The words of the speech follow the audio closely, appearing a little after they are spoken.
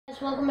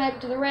welcome back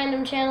to the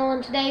Random Channel,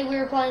 and today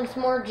we're playing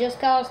some more Just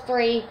Cause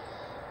 3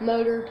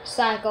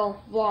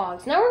 motorcycle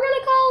vlogs. Now we're going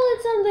to call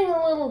it something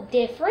a little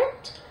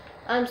different.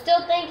 I'm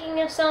still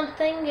thinking of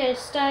something.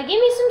 Just give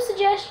me some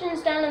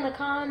suggestions down in the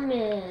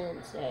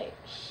comment section.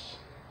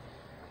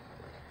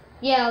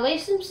 Yeah,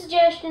 leave some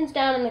suggestions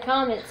down in the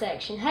comment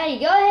section. Hey,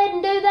 go ahead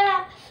and do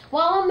that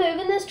while I'm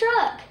moving this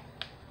truck.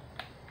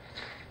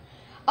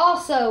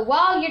 Also,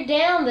 while you're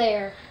down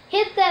there,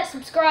 hit that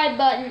subscribe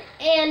button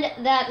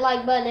and that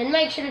like button, and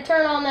make sure to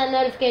turn on that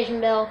notification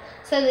bell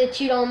so that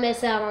you don't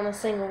miss out on a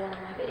single one of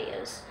my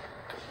videos.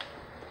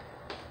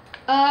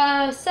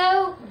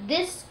 So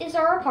this is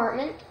our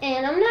apartment,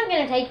 and I'm not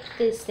going to take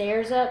the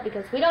stairs up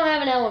because we don't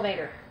have an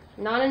elevator.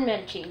 Not in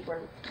Medici.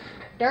 We're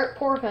dirt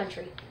poor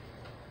country.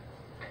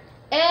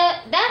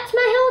 That's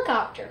my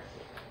helicopter.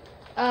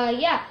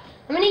 Yeah,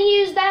 I'm going to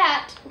use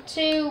that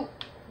to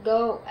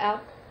go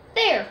out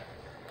there.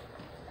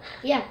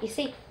 Yeah, you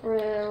see,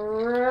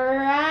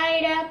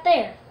 right out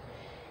there.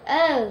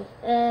 Oh,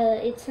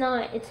 it's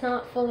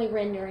not fully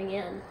rendering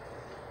in.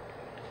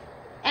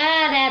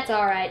 That's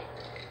all right.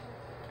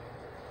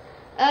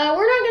 We're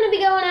not going to be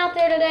going out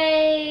there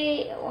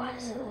today. Why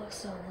does it look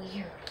so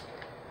weird?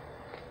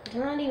 It's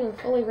not even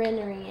fully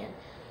rendering in.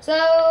 So,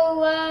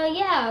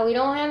 yeah, we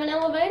don't have an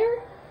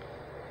elevator.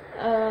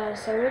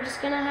 So we're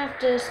just going to have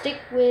to stick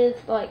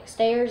with, like,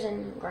 stairs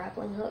and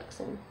grappling hooks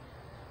and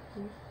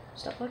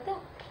stuff like that.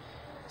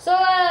 So,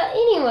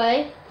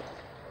 anyway,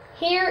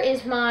 here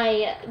is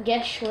my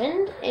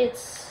Geschwind.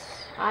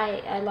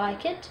 I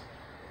like it.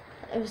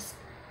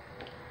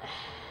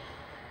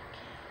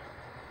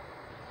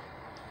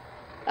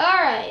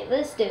 Alright,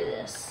 let's do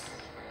this.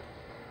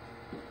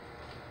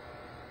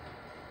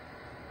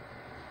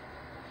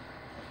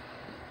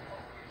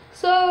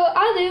 So,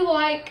 I do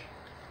like,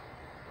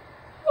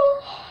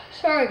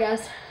 sorry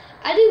guys,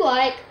 I do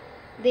like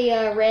the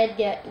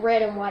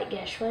red and white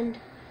Geschwind.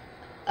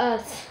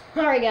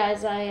 Sorry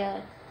guys,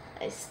 I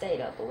stayed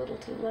up a little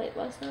too late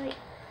last night.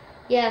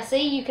 Yeah,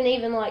 see, you can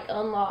even like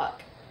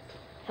unlock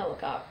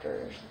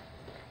helicopters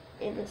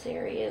in this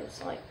area.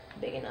 It's like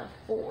big enough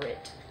for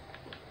it.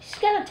 You just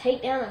gotta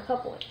take down a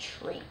couple of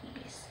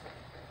trees.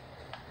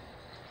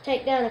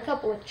 Take down a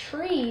couple of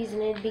trees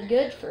and it'd be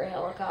good for a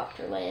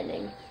helicopter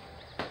landing.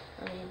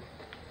 I mean,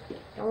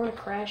 I don't want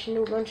to crash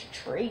into a bunch of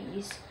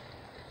trees.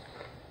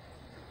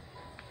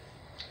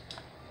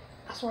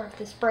 I swear if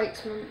this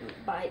breaks my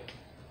bike.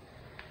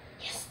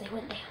 Yes, they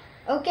went down.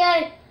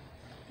 Okay.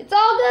 It's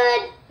all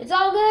good. It's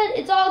all good.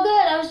 It's all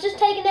good. I was just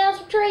taking down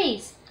some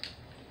trees.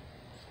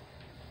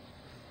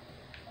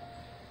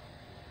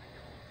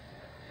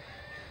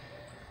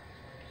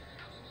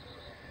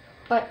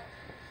 But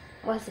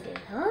was it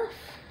enough?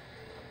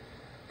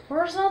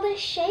 Where's all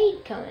this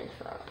shade coming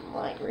from?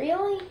 Like,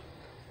 really?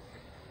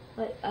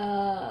 Like,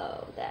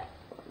 oh, that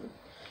one.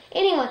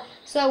 Anyway,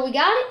 so we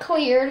got it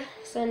cleared.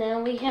 So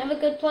now we have a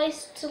good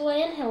place to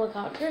land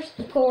helicopters.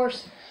 Of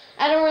course,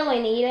 I don't really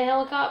need a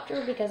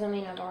helicopter because, I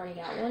mean, I've already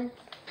got one.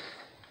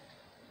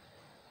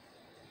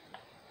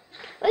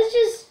 Let's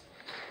just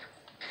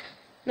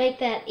make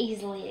that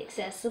easily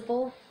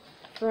accessible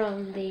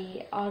from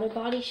the auto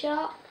body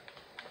shop.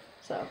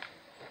 So,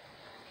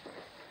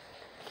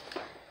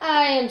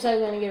 I am so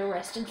going to get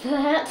arrested for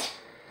that.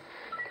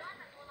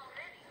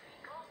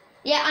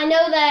 Yeah, I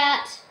know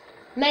that,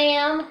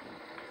 ma'am,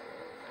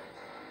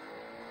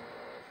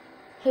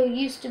 who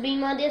used to be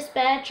my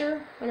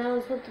dispatcher when I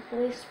was with the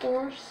police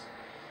force.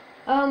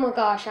 Oh my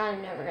gosh, I'm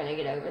never going to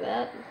get over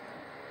that.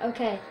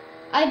 Okay,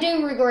 I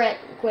do regret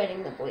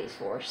quitting the police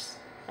force.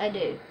 I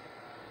do.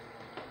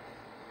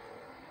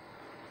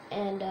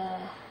 And,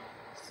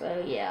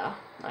 so yeah,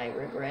 I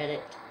regret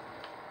it.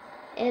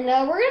 And,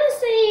 we're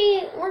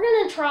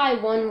gonna try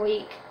 1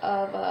 week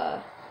of,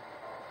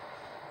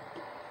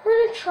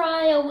 we're gonna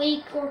try a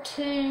week or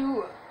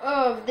two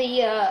of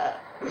the,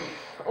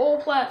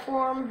 old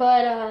platform,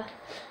 but,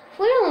 if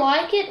we don't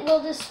like it,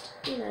 we'll just,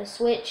 you know,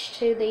 switch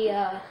to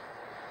the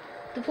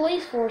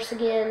police force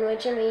again,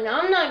 which, I mean,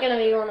 I'm not gonna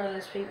be one of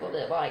those people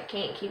that, like,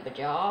 can't keep a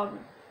job,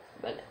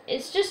 but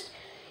it's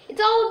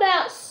all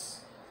about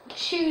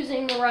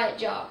choosing the right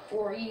job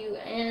for you,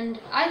 and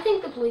I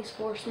think the police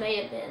force may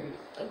have been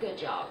a good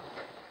job.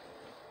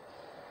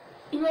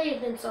 It may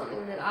have been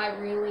something that I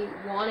really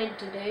wanted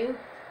to do.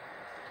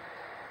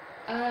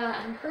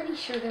 I'm pretty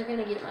sure they're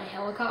gonna get my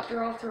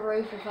helicopter off the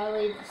roof if I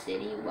leave the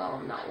city while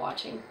I'm not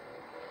watching.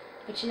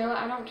 But you know what?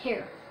 I don't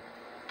care.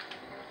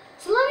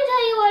 So let me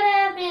tell you what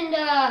happened,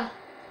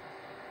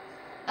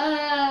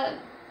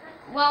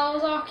 while I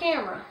was off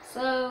camera.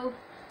 So,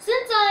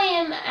 since I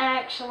am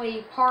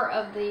actually part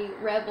of the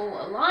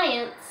Rebel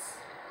Alliance,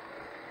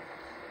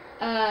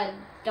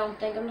 don't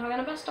think I'm talking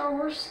about Star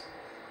Wars.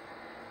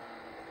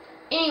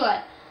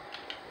 Anyway,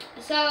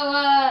 so,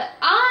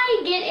 I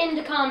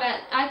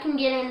can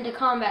get into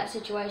combat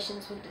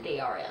situations with the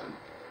DRM.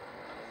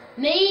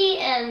 Me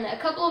and a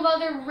couple of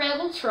other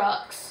Rebel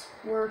trucks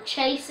were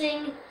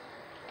chasing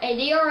a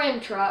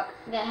DRM truck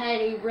that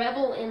had a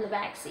Rebel in the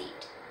back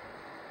seat.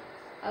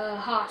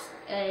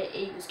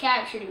 He was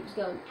captured, he was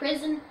going to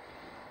prison,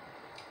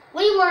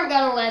 We weren't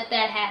gonna let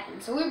that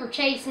happen, so we were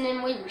chasing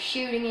him, we were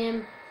shooting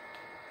him,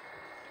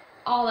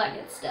 all that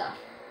good stuff.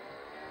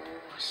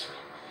 What's wrong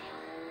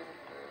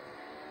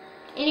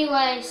with him?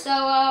 Anyway,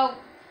 so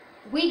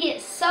we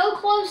get so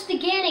close to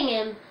getting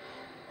him,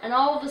 and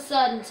all of a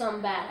sudden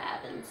something bad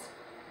happens.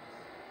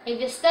 A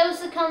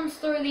Vistosa comes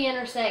through the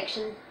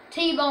intersection,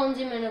 T-bones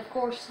him, and of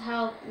course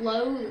how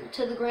low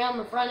to the ground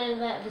the front end of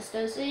that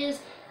Vistosa is,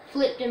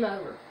 flipped him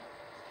over.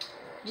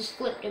 Just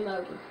flipped him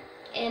over.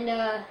 And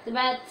the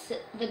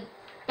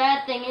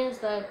bad thing is,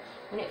 though,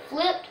 when it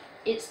flipped,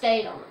 it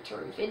stayed on its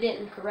roof. It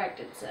didn't correct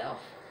itself.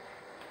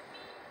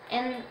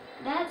 And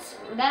that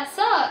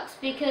sucks,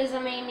 because, I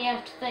mean, you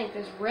have to think,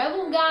 there's a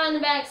rebel guy in the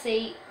back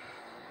seat.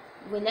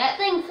 When that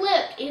thing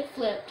flipped, it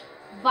flipped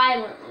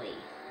violently.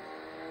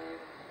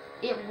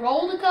 It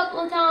rolled a couple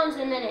of times,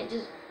 and then it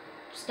just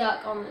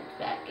stuck on its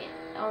back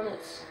end, on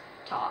its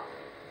top.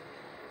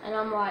 And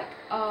I'm like,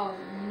 oh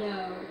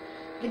no.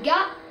 The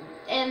guy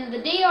and the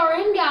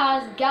DRM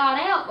guys got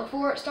out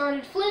before it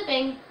started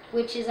flipping,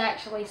 which is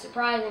actually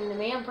surprising to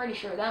me. I'm pretty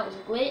sure that was a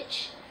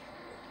glitch.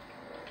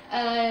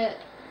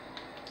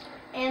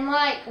 And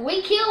like,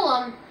 we kill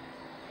them,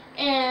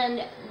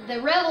 and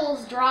the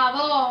rebels drive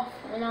off,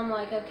 and I'm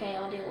like, okay,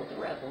 I'll deal with the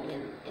rebel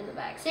in the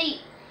back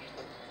seat.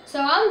 So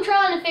I'm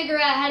trying to figure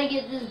out how to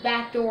get this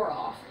back door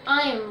off.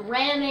 I am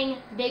ramming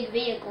big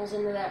vehicles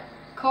into that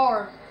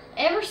car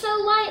ever so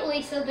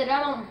lightly so that I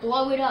don't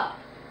blow it up.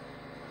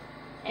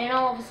 And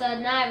all of a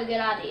sudden I have a good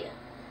idea.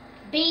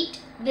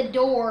 Beat the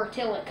door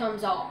till it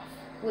comes off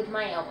with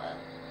my elbow.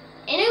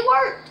 And it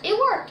worked. It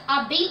worked.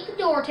 I beat the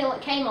door till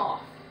it came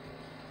off.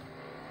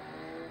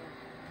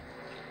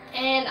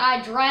 And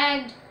I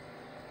dragged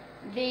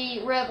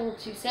the rebel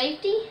to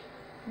safety.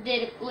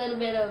 Did a little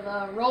bit of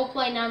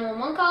roleplay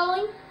 911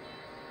 calling.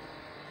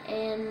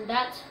 And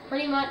that's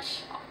pretty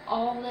much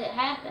all that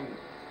happened.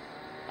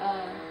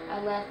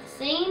 I left the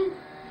scene.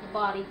 The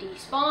body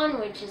despawned,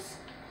 which is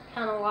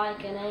kind of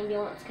like an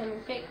ambulance coming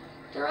to pick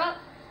her up.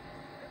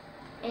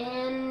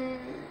 And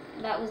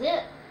that was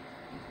it.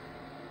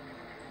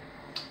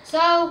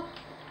 So,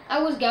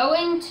 I was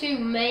going to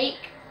make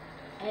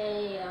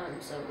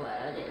I'm so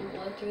glad I didn't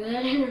blow through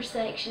that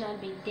intersection. I'd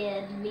be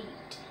dead meat.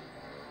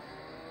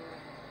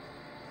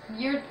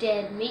 You're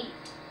dead meat.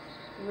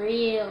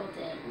 Real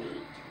dead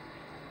meat.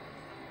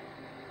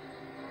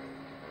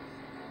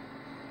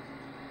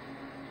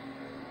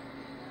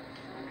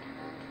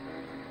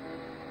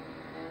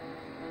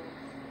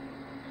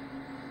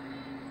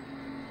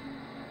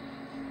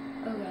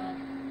 Oh god,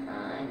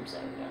 I'm so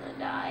gonna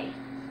die.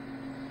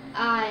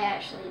 I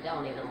actually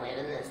don't even live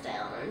in this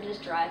town. I'm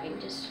just driving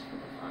just for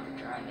the fun of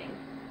driving.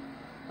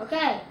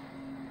 Okay,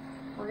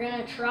 we're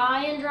gonna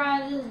try and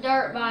drive this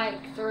dirt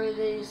bike through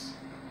these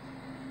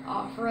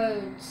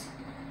off-roads.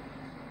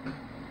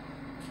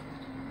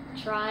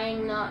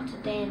 Trying not to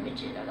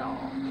damage it at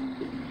all.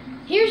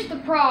 Here's the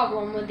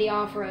problem with the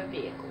off-road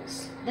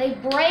vehicles. They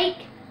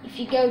brake if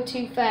you go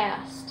too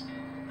fast.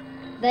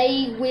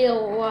 They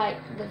will, like,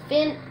 the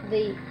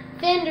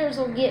fenders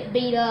will get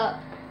beat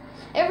up.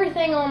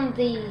 Everything on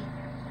the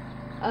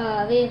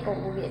vehicle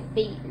will get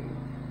beaten.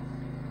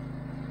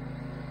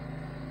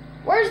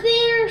 Where's the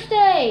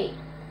interstate?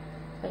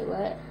 Wait,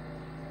 what?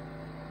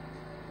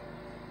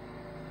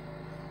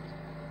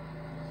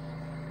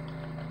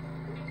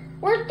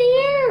 Where's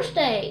the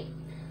interstate?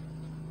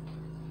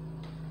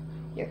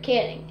 You're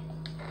kidding.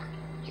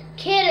 You're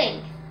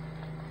kidding.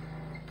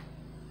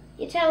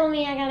 You telling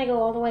me I gotta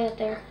go all the way up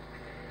there?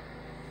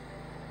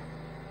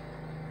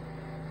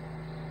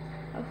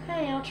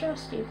 Okay, I'll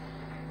trust you.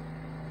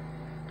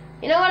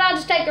 You know what? I'll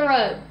just take the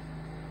road.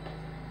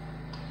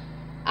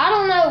 I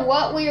don't know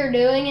what we are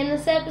doing in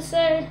this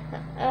episode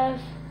of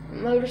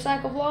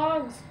Motorcycle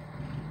Vlogs.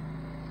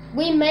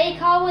 We may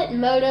call it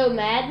Moto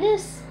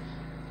Madness,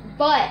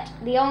 but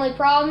the only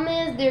problem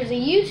is there's a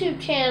YouTube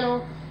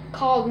channel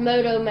called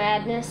Moto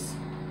Madness.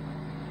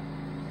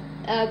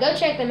 Go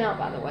check them out,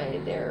 by the way.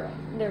 They're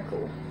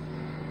cool.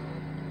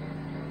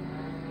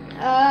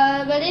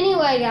 But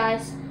anyway,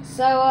 guys.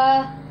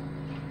 So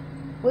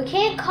we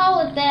can't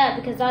call it that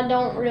because I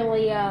don't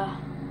really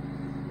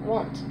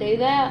want to do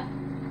that.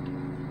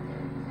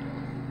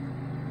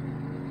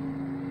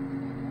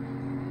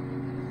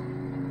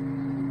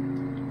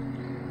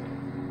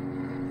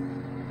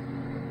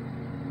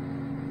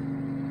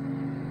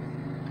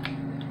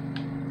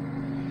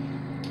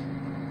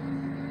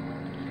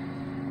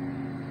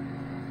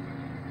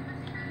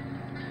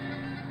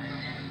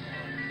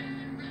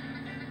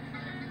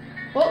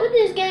 What would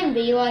this game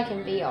be like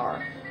in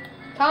VR?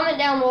 Comment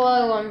down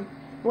below on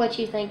what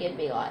you think it'd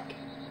be like.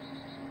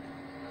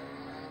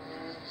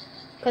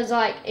 Cause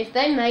like, if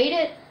they made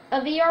it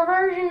a VR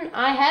version,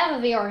 I have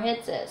a VR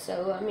headset,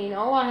 so I mean,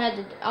 all I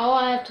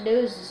have to do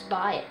is just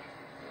buy it.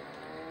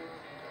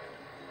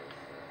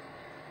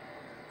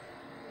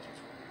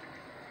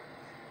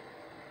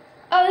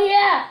 Oh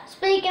yeah,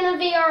 speaking of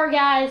VR,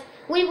 guys,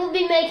 we will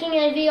be making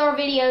a VR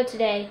video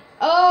today.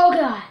 Oh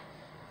god.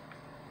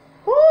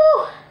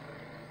 Woo!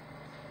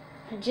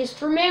 I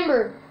just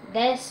remembered,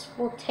 this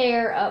will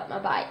tear up my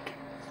bike.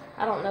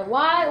 I don't know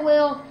why it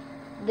will.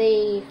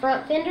 The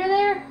front fender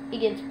there, it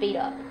gets beat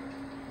up.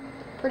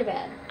 Pretty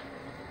bad.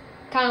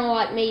 Kind of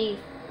like me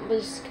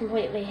was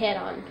completely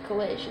head-on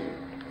collision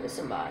with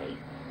somebody.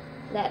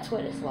 That's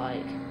what it's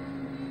like.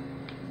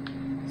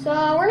 So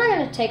we're not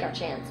going to take our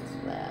chances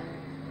with that.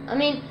 I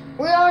mean,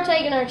 we are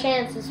taking our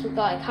chances with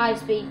like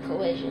high-speed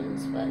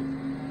collisions, but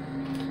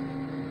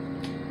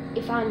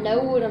if I know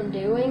what I'm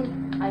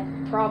doing, I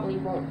probably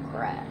won't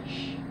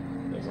crash.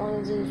 As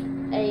long as this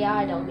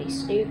AI don't be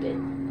stupid.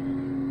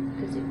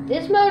 Because if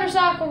this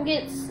motorcycle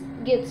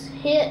gets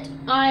hit,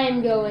 I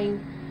am going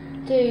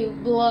to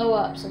blow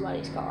up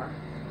somebody's car.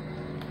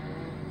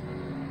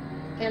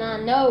 And I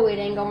know it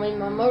ain't gonna be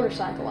my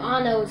motorcycle.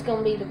 I know it's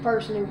gonna be the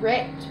person who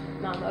wrecked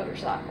my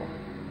motorcycle.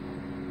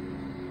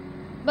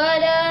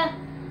 But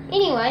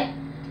anyway.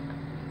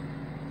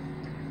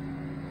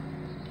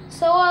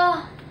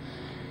 So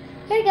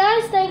hey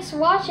guys, thanks for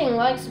watching.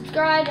 Like,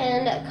 subscribe,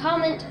 and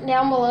comment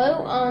down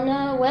below on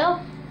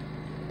well,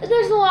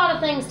 there's a lot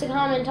of things to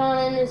comment on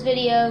in this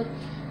video.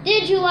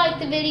 Did you like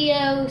the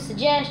video?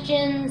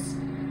 Suggestions?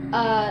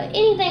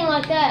 Anything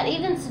like that,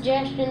 even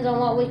suggestions on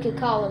what we could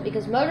call it,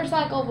 because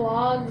motorcycle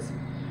vlogs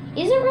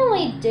isn't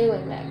really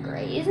doing that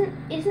great,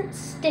 isn't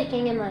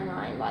sticking in my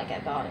mind like I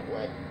thought it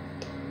would.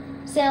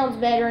 Sounds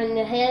better in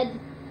the head.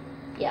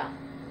 Yeah,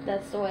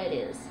 that's the way it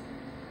is.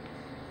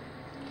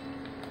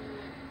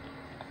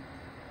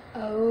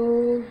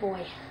 Oh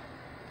boy,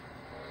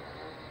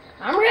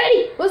 I'm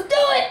ready. Let's do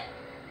it.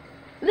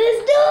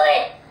 Let's do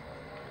it.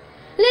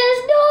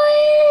 Let's do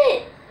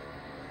it.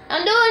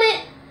 I'm doing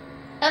it.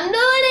 I'm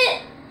doing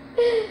it!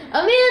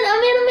 I'm in!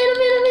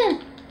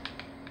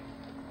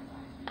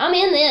 I'm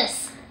in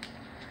this.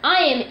 I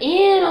am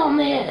in on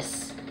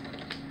this.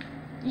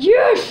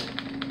 Yes!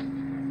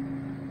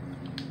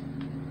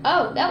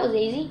 Oh, that was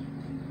easy.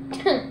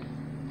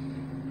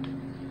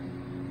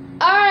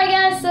 Alright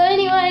guys, so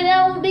anyway,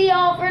 that will be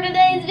all for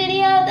today's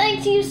video.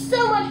 Thanks you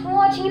so much for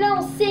watching, and I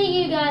will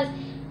see you guys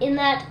in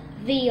that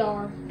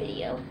VR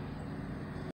video.